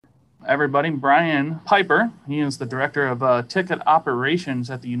Everybody. Brian Piper. He is the director of ticket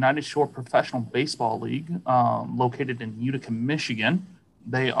operations at the United Shore Professional Baseball League, located in Utica, Michigan.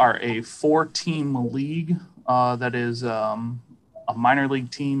 They are a four-team league that is a minor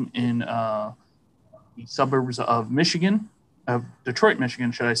league team in the suburbs of Michigan, of Detroit,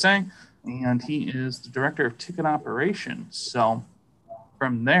 Michigan, should I say. And he is the director of ticket operations. So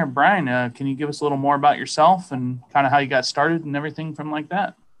from there, Brian, can you give us a little more about yourself and kind of how you got started and everything from like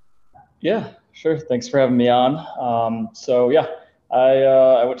that? Yeah, sure. Thanks for having me on.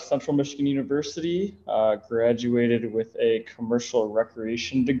 I went to Central Michigan University, graduated with a commercial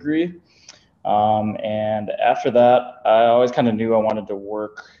recreation degree. And after that, I always kind of knew I wanted to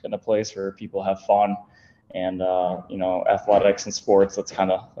work in a place where people have fun and, athletics and sports. That's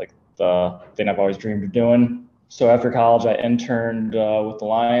kind of like the thing I've always dreamed of doing. So after college, I interned with the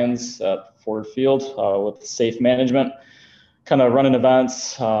Lions at Ford Field with safe management, kind of running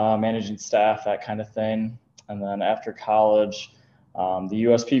events, managing staff, that kind of thing. And then after college, the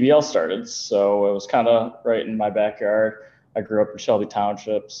USPBL started. So it was kind of right in my backyard. I grew up in Shelby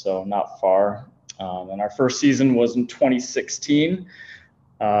Township, so not far. And our first season was in 2016.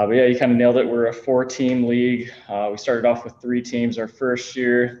 But yeah, you kind of nailed it. We're a four-team league. We started off with three teams our first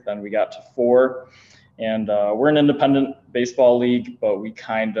year, then we got to four. And we're an independent baseball league, but we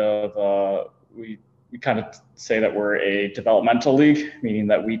kind of say that we're a developmental league, meaning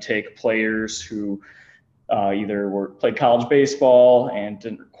that we take players who either played college baseball and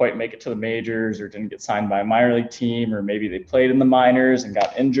didn't quite make it to the majors, or didn't get signed by a minor league team, or maybe they played in the minors and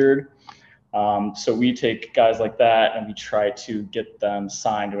got injured. So we take guys like that and we try to get them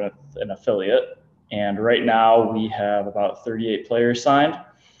signed with an affiliate. And right now we have about 38 players signed.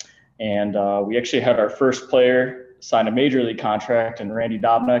 And we actually had our first player sign a major league contract in Randy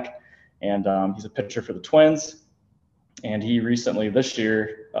Dobnak. And he's a pitcher for the Twins. And he recently, this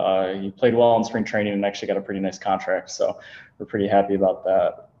year, he played well in spring training and actually got a pretty nice contract. So we're pretty happy about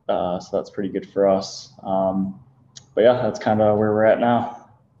that. So that's pretty good for us. But yeah, that's kind of where we're at now.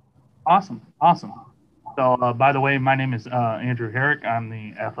 Awesome. So, by the way, my name is Andrew Herrick. I'm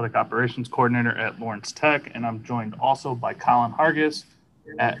the athletic operations coordinator at Lawrence Tech, and I'm joined also by Colin Hargis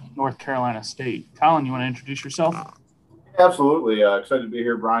at North Carolina State. Colin, you want to introduce yourself? Absolutely. Excited to be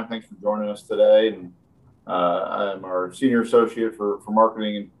here, Brian. Thanks for joining us today. And I'm our senior associate for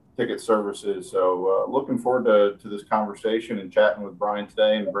marketing and ticket services. So looking forward to this conversation and chatting with Brian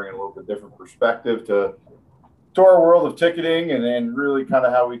today and bringing a little bit different perspective to our world of ticketing and really kind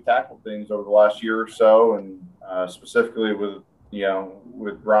of how we tackled things over the last year or so, and specifically with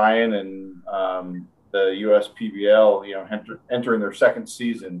Brian and the USPBL, entering their second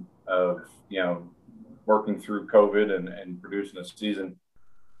season of working through COVID and producing a season.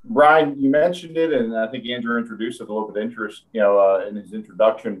 Brian, you mentioned it, and I think Andrew introduced it a little bit interest, in his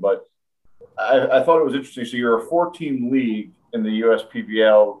introduction. But I thought it was interesting. So you're a four-team league in the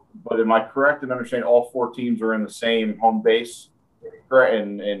USPBL, but am I correct in understanding all four teams are in the same home base, correct,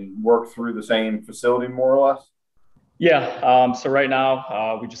 and work through the same facility more or less? Yeah. So right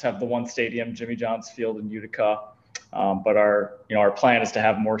now we just have the one stadium, Jimmy John's Field in Utica. But our plan is to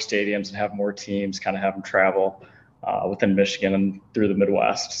have more stadiums and have more teams, kind of have them travel within Michigan and through the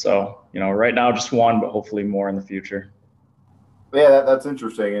Midwest. So, right now just one, but hopefully more in the future. Yeah, that's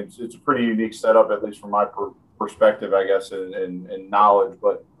interesting. It's a pretty unique setup, at least from my perspective, I guess, and knowledge.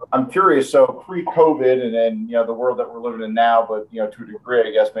 But I'm curious. So pre-COVID, and then the world that we're living in now, but to a degree,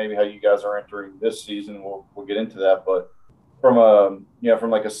 I guess maybe how you guys are entering this season. We'll get into that, but from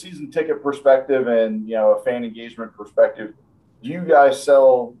from like a season ticket perspective and a fan engagement perspective, do you guys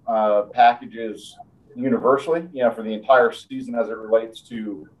sell packages universally, for the entire season as it relates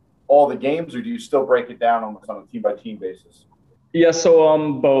to all the games, or do you still break it down almost on a team by team basis? Yeah,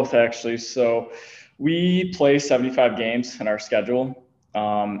 so both actually. So we play 75 games in our schedule.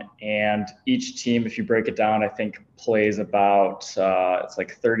 And each team, if you break it down, I think plays about it's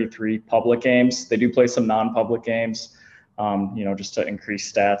like 33 public games. They do play some non-public games, just to increase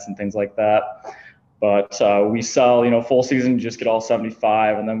stats and things like that. But we sell, full season, you just get all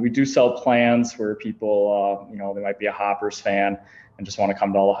 75. And then we do sell plans where people, they might be a Hoppers fan and just want to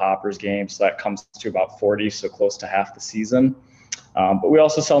come to all the Hoppers games. So that comes to about 40, so close to half the season. But we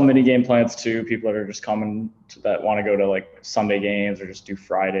also sell mini game plans to people that are just that want to go to like Sunday games or just do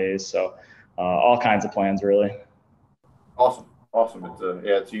Fridays. So all kinds of plans, really. Awesome.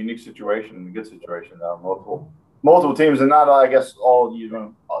 It's a unique situation and a good situation. Multiple teams, and not, I guess, all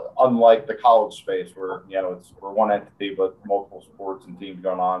unlike the college space where we're one entity but multiple sports and teams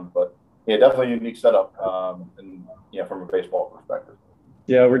going on. But yeah, definitely a unique setup, and from a baseball perspective.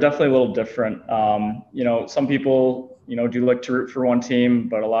 Yeah, we're definitely a little different. Some people do like to root for one team,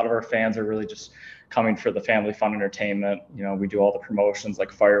 but a lot of our fans are really just coming for the family fun entertainment. We do all the promotions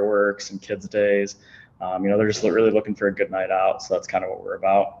like fireworks and kids days. They're just really looking for a good night out. So that's kind of what we're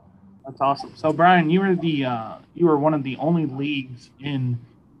about. That's awesome. So Brian, you were one of the only leagues in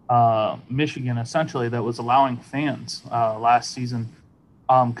Michigan essentially that was allowing fans last season.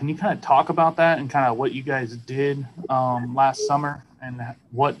 Can you kind of talk about that and kind of what you guys did last summer and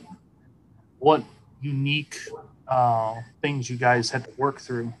what unique things you guys had to work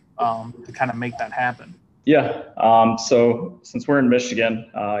through to kind of make that happen? Yeah. So since we're in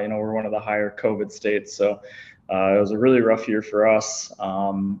Michigan, we're one of the higher COVID states. So it was a really rough year for us.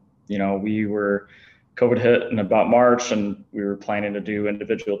 COVID hit in about March, and we were planning to do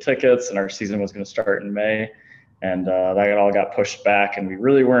individual tickets, and our season was going to start in May. And that all got pushed back, and we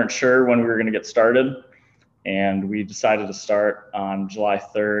really weren't sure when we were going to get started. And we decided to start on July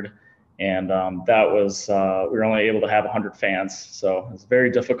 3rd. And that was, we were only able to have 100 fans. So it was very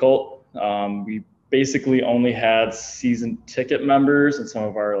difficult. We basically only had season ticket members and some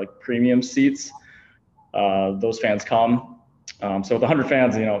of our like premium seats. Those fans come. So with 100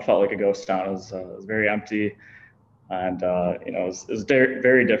 fans, it felt like a ghost town. It was very empty. And, it was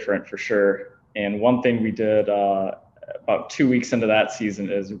very different for sure. And one thing we did about 2 weeks into that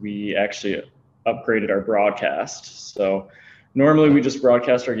season is we actually upgraded our broadcast. So normally we just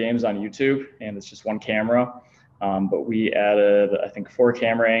broadcast our games on YouTube and it's just one camera. But we added, I think, 4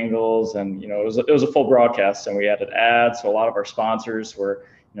 camera angles, and it was a full broadcast, and we added ads. So a lot of our sponsors were,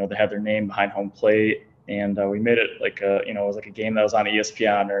 they had their name behind home plate, and we made it like it was like a game that was on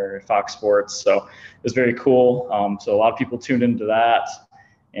ESPN or Fox Sports. So it was very cool. So a lot of people tuned into that,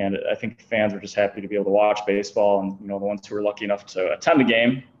 and I think fans were just happy to be able to watch baseball, and the ones who were lucky enough to attend the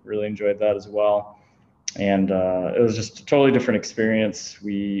game really enjoyed that as well. And it was just a totally different experience.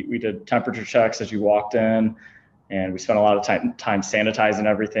 We did temperature checks as you walked in. And we spent a lot of time sanitizing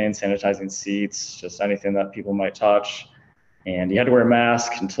everything, sanitizing seats, just anything that people might touch. And you had to wear a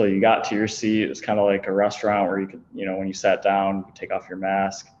mask until you got to your seat. It was kind of like a restaurant where you could, when you sat down, you could take off your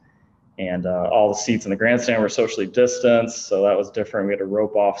mask. And all the seats in the grandstand were socially distanced, so that was different. We had to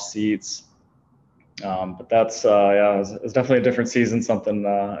rope off seats. But that's, it was definitely a different season, something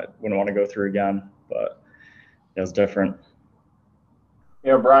I wouldn't want to go through again, but it was different.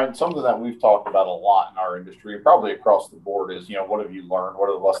 Brian, something that we've talked about a lot in our industry, probably across the board, is, what have you learned? What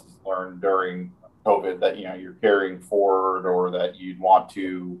are the lessons learned during COVID that, you're carrying forward or that you'd want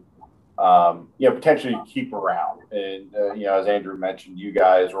to, potentially keep around? And, as Andrew mentioned, you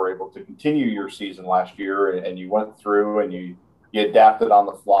guys were able to continue your season last year, and you went through and you adapted on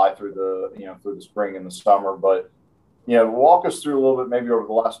the fly through through the spring and the summer. But, walk us through a little bit, maybe over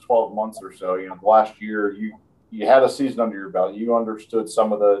the last 12 months or so. The last year, you had a season under your belt. You understood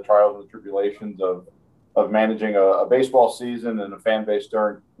some of the trials and tribulations of managing a baseball season and a fan base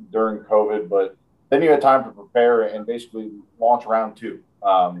during COVID, but then you had time to prepare and basically launch round 2,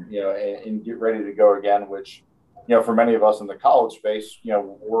 and get ready to go again, which, for many of us in the college space,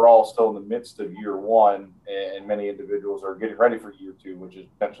 we're all still in the midst of year 1, and many individuals are getting ready for year 2, which is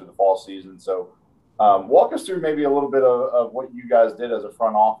potentially the fall season. So walk us through maybe a little bit of what you guys did as a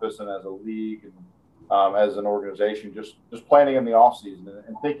front office and as a league and as an organization, just planning in the off season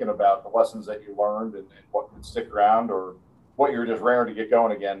and thinking about the lessons that you learned and what could stick around or what you're just raring to get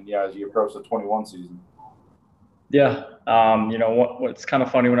going again, as you approach the 21 season. Yeah. What's kind of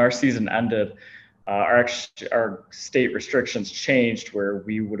funny, when our season ended, our state restrictions changed where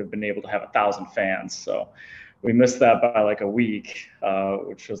we would have been able to have 1,000 fans. So we missed that by like a week,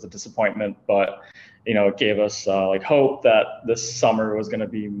 which was a disappointment, but, it gave us hope that this summer was going to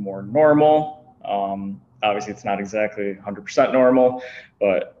be more normal. Obviously it's not exactly 100% normal,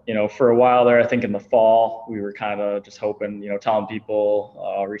 but, for a while there, I think in the fall, we were kind of just hoping, telling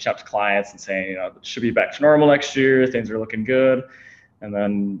people, reach out to clients and saying, it should be back to normal next year. Things are looking good. And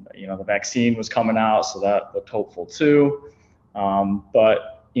then, the vaccine was coming out, so that looked hopeful too.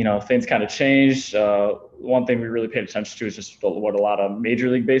 But, things kind of changed. One thing we really paid attention to is just what a lot of Major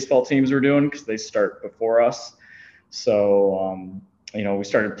League Baseball teams were doing, because they start before us. So, we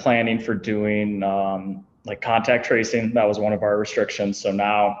started planning for doing contact tracing. That was one of our restrictions. So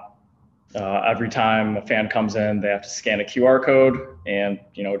now every time a fan comes in, they have to scan a QR code and,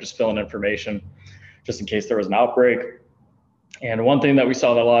 just fill in information just in case there was an outbreak. And one thing that we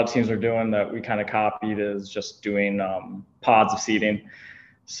saw that a lot of teams are doing that we kind of copied is just doing pods of seating.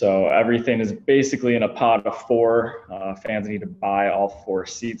 So everything is basically in a pod of 4. Fans need to buy all 4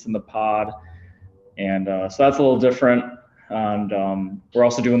 seats in the pod. And so that's a little different. And we're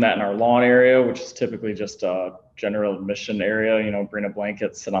also doing that in our lawn area, which is typically just a general admission area, bring a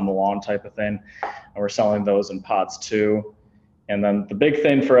blanket, sit on the lawn type of thing. And we're selling those in pods too. And then the big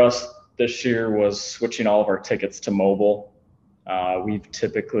thing for us this year was switching all of our tickets to mobile. We've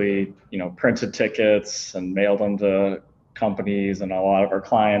typically, printed tickets and mailed them to companies and a lot of our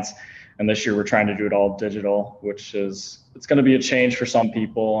clients. And this year we're trying to do it all digital, which it's going to be a change for some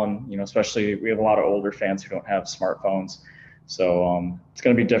people. And, especially we have a lot of older fans who don't have smartphones. So it's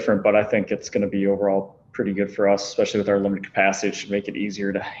going to be different, but I think it's going to be overall pretty good for us, especially with our limited capacity. It should make it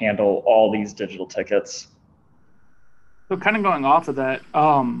easier to handle all these digital tickets. So kind of going off of that,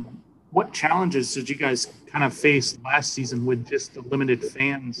 what challenges did you guys kind of face last season with just the limited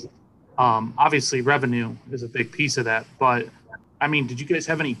fans? Obviously revenue is a big piece of that, but I mean, did you guys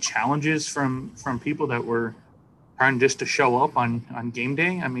have any challenges from people that were trying just to show up on game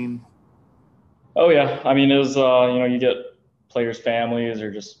day? I mean, oh yeah. I mean, it was, you get players' families or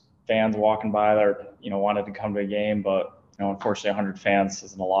just fans walking by that are, wanted to come to a game, but, unfortunately 100 fans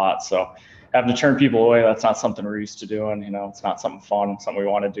isn't a lot. So having to turn people away, that's not something we're used to doing. It's not something fun, something we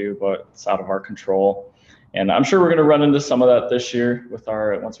want to do, but it's out of our control. And I'm sure we're going to run into some of that this year with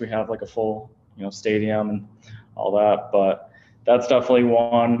once we have like a full, stadium and all that. But that's definitely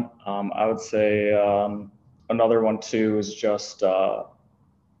one. I would say another one too is just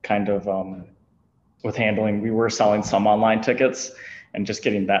kind of with handling. We were selling some online tickets, and just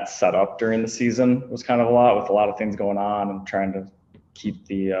getting that set up during the season was kind of a lot, with a lot of things going on and trying to keep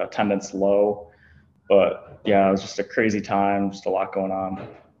the attendance low. But yeah, it was just a crazy time, just a lot going on.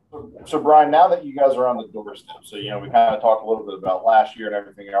 So Brian, now that you guys are on the doorstep, so we kind of talked a little bit about last year and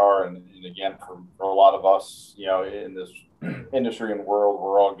everything and again for a lot of us, in this industry and world,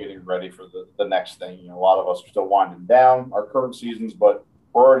 we're all getting ready for the next thing. A lot of us are still winding down our current seasons, but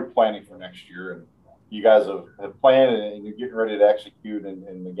we're already planning for next year. And you guys have planned and you're getting ready to execute.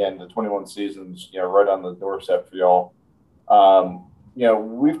 And again, the 21 seasons, right on the doorstep for y'all.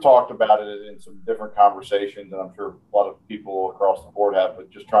 We've talked about it in some different conversations, and I'm sure a lot of people across the board have, but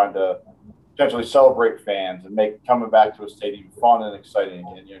just trying to potentially celebrate fans and make coming back to a stadium fun and exciting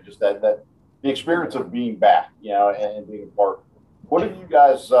again. Just that the experience of being back, and being a part. What have you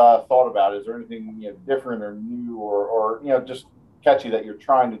guys thought about? Is there anything different or new or just catchy that you're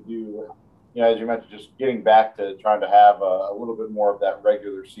trying to do? As you mentioned, just getting back to trying to have a little bit more of that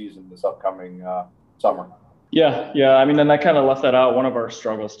regular season this upcoming summer. Yeah. I mean, and I kind of left that out. One of our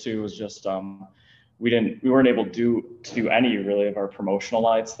struggles too was just we weren't able to do any really of our promotional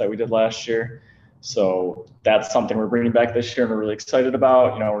nights that we did last year. So that's something we're bringing back this year and we're really excited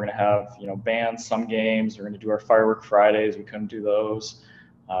about. We're going to have bands, some games. We're going to do our firework Fridays. We couldn't do those.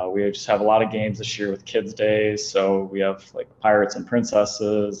 We just have a lot of games this year with kids days. So we have like Pirates and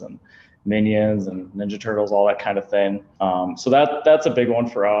Princesses and Minions and Ninja Turtles, all that kind of thing. So that's a big one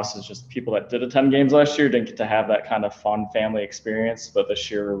for us, is just people that did attend games last year didn't get to have that kind of fun family experience, but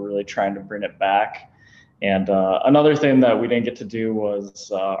this year we're really trying to bring it back. And another thing that we didn't get to do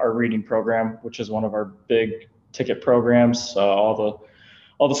was our reading program, which is one of our big ticket programs. All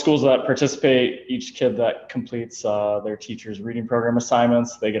the schools that participate, each kid that completes their teacher's reading program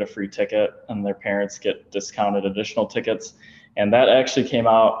assignments, they get a free ticket, and their parents get discounted additional tickets. And that actually came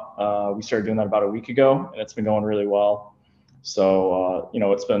out. We started doing that about a week ago, and it's been going really well. So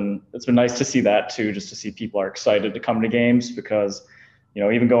it's been nice to see that too, just to see people are excited to come to games, because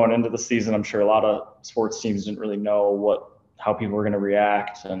even going into the season, I'm sure a lot of sports teams didn't really know how people were going to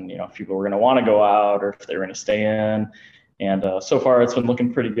react, and if people were going to want to go out or if they were going to stay in. And so far, it's been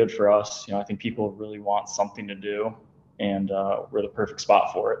looking pretty good for us. I think people really want something to do, and we're the perfect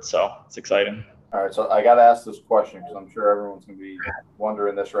spot for it. So it's exciting. All right, so I got to ask this question because I'm sure everyone's going to be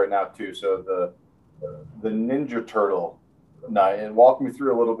wondering this right now too. So the Ninja Turtle night, and walk me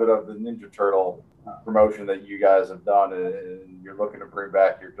through a little bit of the Ninja Turtle promotion that you guys have done and you're looking to bring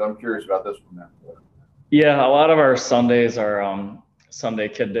back here, because I'm curious about this one now. Yeah, a lot of our Sundays are Sunday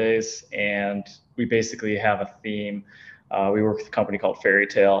Kid Days, and we basically have a theme. We work with a company called Fairy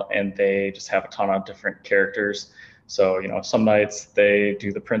Tale, and they just have a ton of different characters. So, some nights they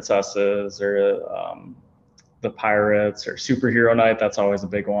do the princesses or the pirates, or superhero night. That's always a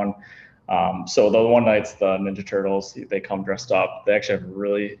big one. So the one night's the Ninja Turtles. They come dressed up. They actually have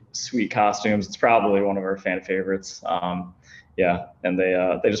really sweet costumes. It's probably one of our fan favorites. Yeah, and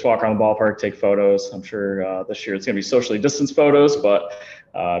they just walk around the ballpark, take photos. I'm sure this year it's going to be socially distanced photos, but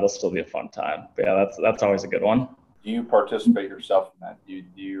it'll still be a fun time. But yeah, that's always a good one. Do you participate yourself in that?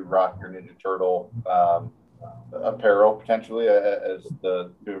 Do you rock your Ninja Turtle apparel potentially to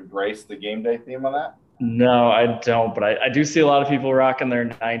embrace the game day theme on that? No, I don't, but I do see a lot of people rocking their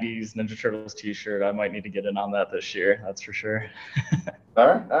 90s Ninja Turtles t-shirt. I might need to get in on that this year. That's for sure. All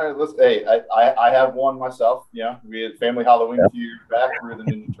right. Hey, I have one myself. Yeah, we had family Halloween a few years back. We were the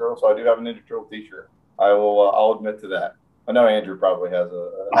Ninja Turtle, so I do have a Ninja Turtle T-shirt. I'll admit to that. I know Andrew probably has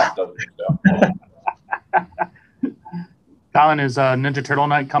a half dozen or so. Colin, is Ninja Turtle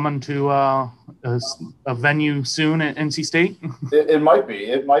Night coming to a venue soon at NC State? It might be.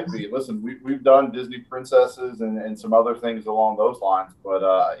 It might be. Listen, we've done Disney princesses and some other things along those lines, but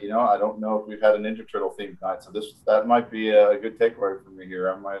I don't know if we've had a Ninja Turtle themed night. So that might be a good takeaway for me here.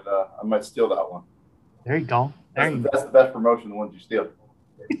 I might steal that one. There you go. That's the best promotion, the ones you steal.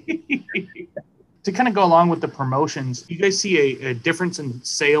 To kind of go along with the promotions, you guys see a difference in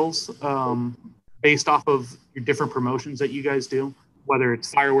sales based off of your different promotions that you guys do, whether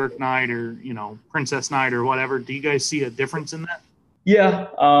it's firework night or, princess night or whatever? Do you guys see a difference in that? Yeah.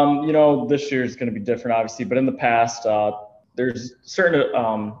 This year is going to be different, obviously, but in the past, there's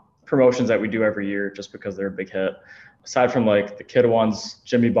certain promotions that we do every year just because they're a big hit. Aside from like the kid ones,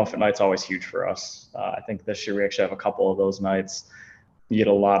 Jimmy Buffett night's always huge for us. I think this year we actually have a couple of those nights. You get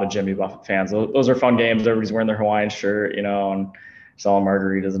a lot of Jimmy Buffett fans. Those are fun games. Everybody's wearing their Hawaiian shirt, and selling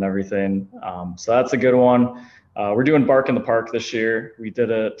margaritas and everything. So that's a good one. We're doing Bark in the Park this year. We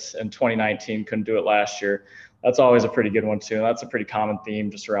did it in 2019, couldn't do it last year. That's always a pretty good one too. And that's a pretty common theme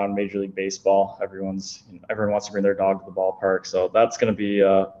just around Major League Baseball. Everyone wants to bring their dog to the ballpark. So that's going to be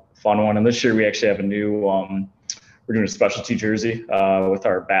a fun one. And this year we actually have a new, we're doing a specialty jersey with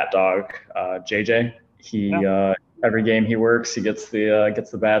our bat dog, JJ. Every game he works, he gets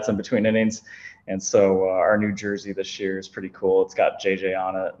the bats in between innings. And so our new jersey this year is pretty cool. It's got JJ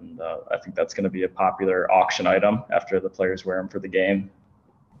on it, and I think that's going to be a popular auction item after the players wear them for the game.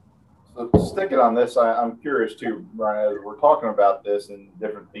 So sticking on this, I'm curious too, Brian, as we're talking about this and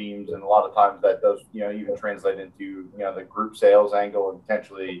different themes, and a lot of times that does, even translate into, the group sales angle and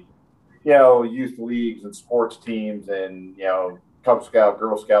potentially, youth leagues and sports teams and, Cub Scout,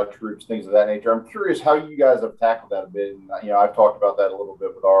 Girl Scout troops, things of that nature. I'm curious how you guys have tackled that a bit. And, I've talked about that a little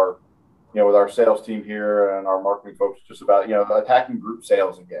bit with our sales team here and our marketing folks, just about, attacking group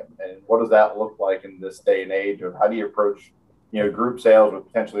sales again. And what does that look like in this day and age of how do you approach, group sales with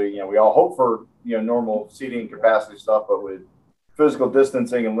potentially, we all hope for, normal seating capacity stuff, but with physical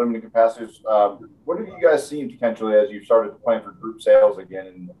distancing and limited capacities, what have you guys seen potentially as you started to plan for group sales again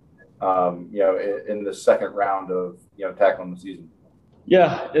and, in the second round of, tackling the season?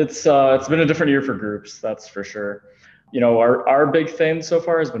 Yeah, it's been a different year for groups, that's for sure. Our big thing so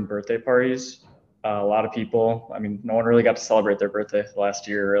far has been birthday parties. A lot of people, no one really got to celebrate their birthday last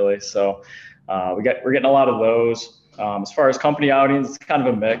year, really. So we're getting a lot of those. As far as company outings, it's kind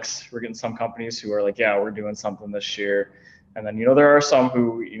of a mix. We're getting some companies who are like, yeah, we're doing something this year. And then, there are some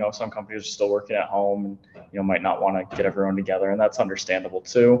who, some companies are still working at home and, might not want to get everyone together. And that's understandable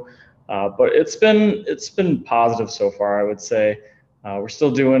too. But it's been positive so far, I would say. We're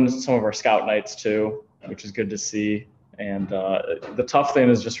still doing some of our scout nights too, which is good to see. And the tough thing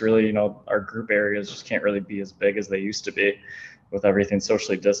is just really, our group areas just can't really be as big as they used to be with everything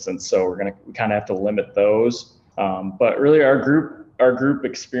socially distanced. So we kind of have to limit those. But really our group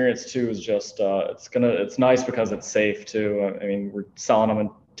experience too is just, it's nice because it's safe too. We're selling them in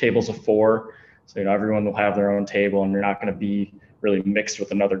tables of 4. So, everyone will have their own table and you're not going to be really mixed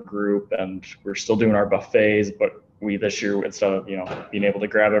with another group. And we're still doing our buffets, but we this year, instead of, being able to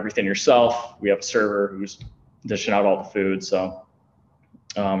grab everything yourself, we have a server who's dishing out all the food. So,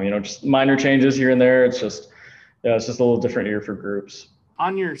 just minor changes here and there. It's just a little different year for groups.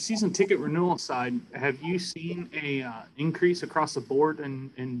 On your season ticket renewal side, have you seen a increase across the board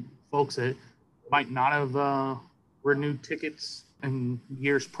in folks that might not have renewed tickets in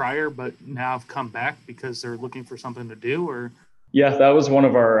years prior, but now have come back because they're looking for something to do? Or yeah, that was one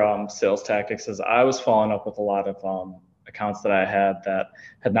of our sales tactics. Is I was following up with a lot of accounts that I had that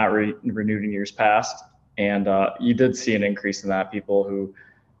had not renewed in years past. And you did see an increase in that. People who,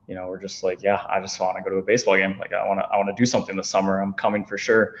 were just like, yeah, I just want to go to a baseball game. Like I want to do something this summer. I'm coming for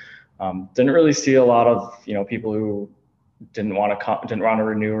sure. Didn't really see a lot of, people who didn't want to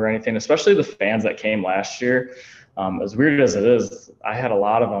renew or anything, especially the fans that came last year. As weird as it is, I had a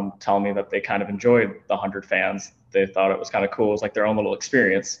lot of them tell me that they kind of enjoyed the 100 fans. They thought it was kind of cool. It was like their own little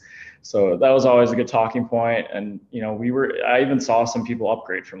experience. So that was always a good talking point. And, I even saw some people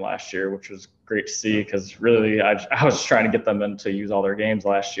upgrade from last year, which was great to see because really I was just trying to get them in to use all their games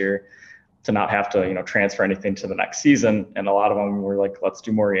last year to not have to, transfer anything to the next season. And a lot of them were like, let's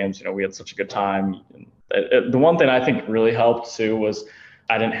do more games. We had such a good time. The one thing I think really helped too was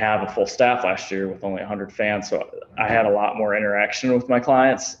I didn't have a full staff last year with only 100 fans. So I had a lot more interaction with my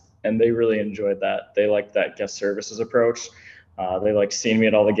clients. and they really enjoyed that. They liked that guest services approach. They like seeing me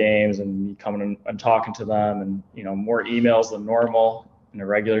at all the games and me coming and talking to them, and more emails than normal in a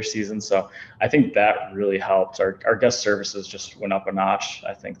regular season. So I think that really helped. Our guest services just went up a notch,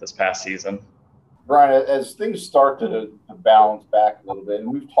 I think, this past season. Brian, as things start to balance back a little bit,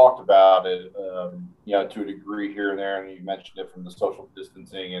 and we've talked about it, to a degree here and there, and you mentioned it from the social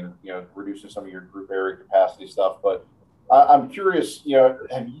distancing and, reducing some of your group area capacity stuff. But I'm curious,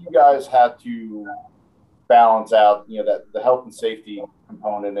 have you guys had to balance out, that the health and safety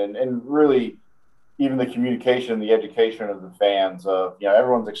component and really even the communication, the education of the fans of,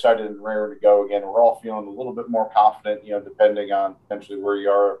 everyone's excited and raring to go again. We're all feeling a little bit more confident, depending on potentially where you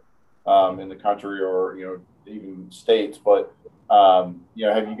are in the country or, even states. But,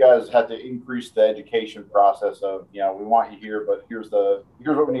 have you guys had to increase the education process of, we want you here, but here's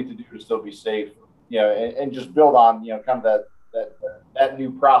what we need to do to still be safe, and just build on, kind of that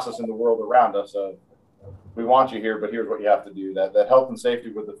new process in the world around us of, we want you here, but here's what you have to do. That health and safety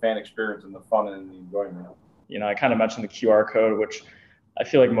with the fan experience and the fun and the enjoyment. I kind of mentioned the QR code, which I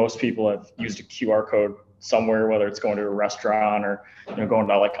feel like most people have used a QR code somewhere, whether it's going to a restaurant or going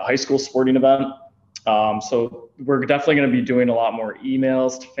to like a high school sporting event. So we're definitely going to be doing a lot more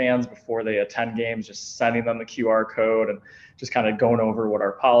emails to fans before they attend games, just sending them the QR code and just kind of going over what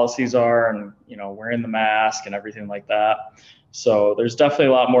our policies are and wearing the mask and everything like that. So there's definitely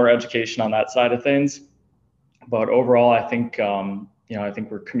a lot more education on that side of things. But overall, I think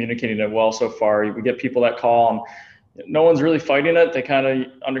we're communicating it well so far. We get people that call and no one's really fighting it. They kind of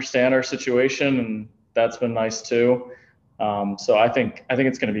understand our situation, and that's been nice too. So I think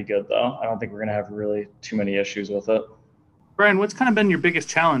it's going to be good though. I don't think we're going to have really too many issues with it. Brian, what's kind of been your biggest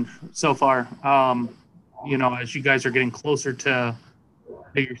challenge so far? As you guys are getting closer to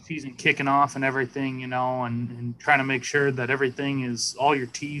your season kicking off and everything, and trying to make sure that everything is, all your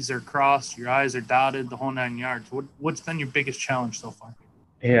T's are crossed, your I's are dotted, the whole 9 yards. What's been your biggest challenge so far?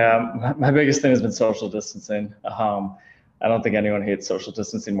 Yeah, my biggest thing has been social distancing. I don't think anyone hates social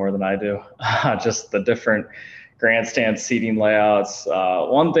distancing more than I do. Just the different grandstand seating layouts.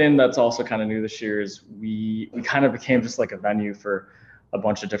 One thing that's also kind of new this year is we kind of became just like a venue for a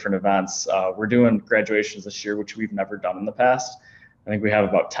bunch of different events. We're doing graduations this year, which we've never done in the past. I think we have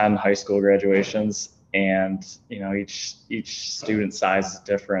about 10 high school graduations, and each student size is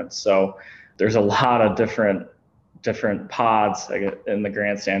different. So there's a lot of different pods in the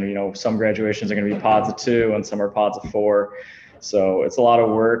grandstand. Some graduations are going to be pods of 2 and some are pods of 4. So it's a lot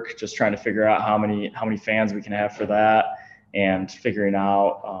of work just trying to figure out how many fans we can have for that, and figuring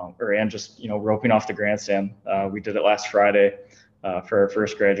out just roping off the grandstand. We did it last Friday for our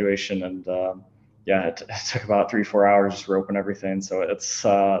first graduation, and it took about 3-4 hours just roping everything. So it's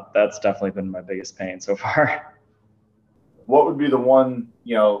that's definitely been my biggest pain so far. What would be the one,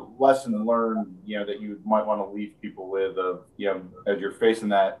 lesson learned, that you might want to leave people with of, as you're facing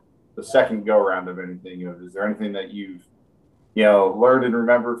the second go around of anything? Is there anything that you've, learned and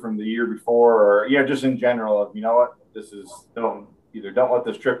remembered from the year before, or, just in general of, what, don't let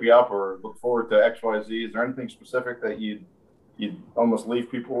this trip you up, or look forward to X, Y, Z? Is there anything specific that you'd almost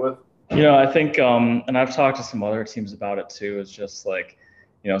leave people with? I think, and I've talked to some other teams about it too, is just like,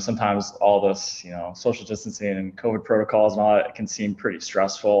 sometimes all this, social distancing and COVID protocols and all that, it can seem pretty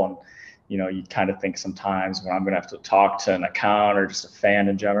stressful. And, you kind of think sometimes when I'm going to have to talk to an account or just a fan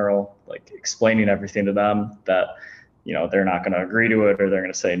in general, like explaining everything to them that, they're not going to agree to it or they're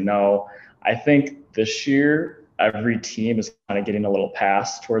going to say no. I think this year, every team is kind of getting a little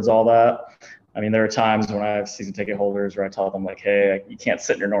pass towards all that. I mean, there are times when I have season ticket holders where I tell them like, hey, you can't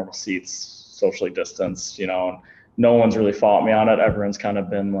sit in your normal seats, socially distanced, and no one's really fought me on it. Everyone's kind of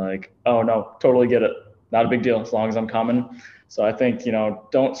been like, oh no, totally get it. Not a big deal as long as I'm coming. So I think,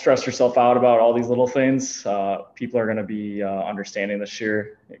 don't stress yourself out about all these little things. People are going to be understanding this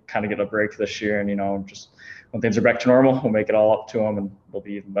year, kind of get a break this year. And, just when things are back to normal, we'll make it all up to them and they'll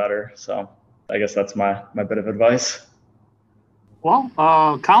be even better. So I guess that's my bit of advice. Well,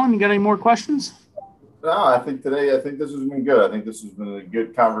 Colin, you got any more questions? No, I think this has been good. I think this has been a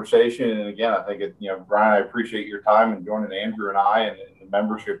good conversation. And again, I think Brian, I appreciate your time and joining Andrew and I and the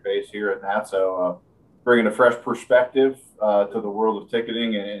membership base here at NATSO, bringing a fresh perspective to the world of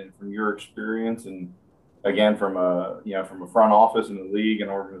ticketing and from your experience. And again, from a front office in the league and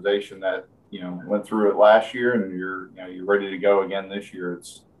organization that, went through it last year, and you're ready to go again this year.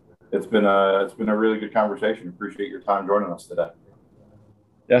 It's been a really good conversation. Appreciate your time joining us today.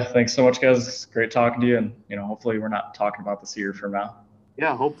 Yeah, thanks so much, guys. It's great talking to you, and hopefully we're not talking about this a year from now.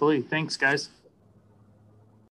 Yeah, hopefully. Thanks, guys.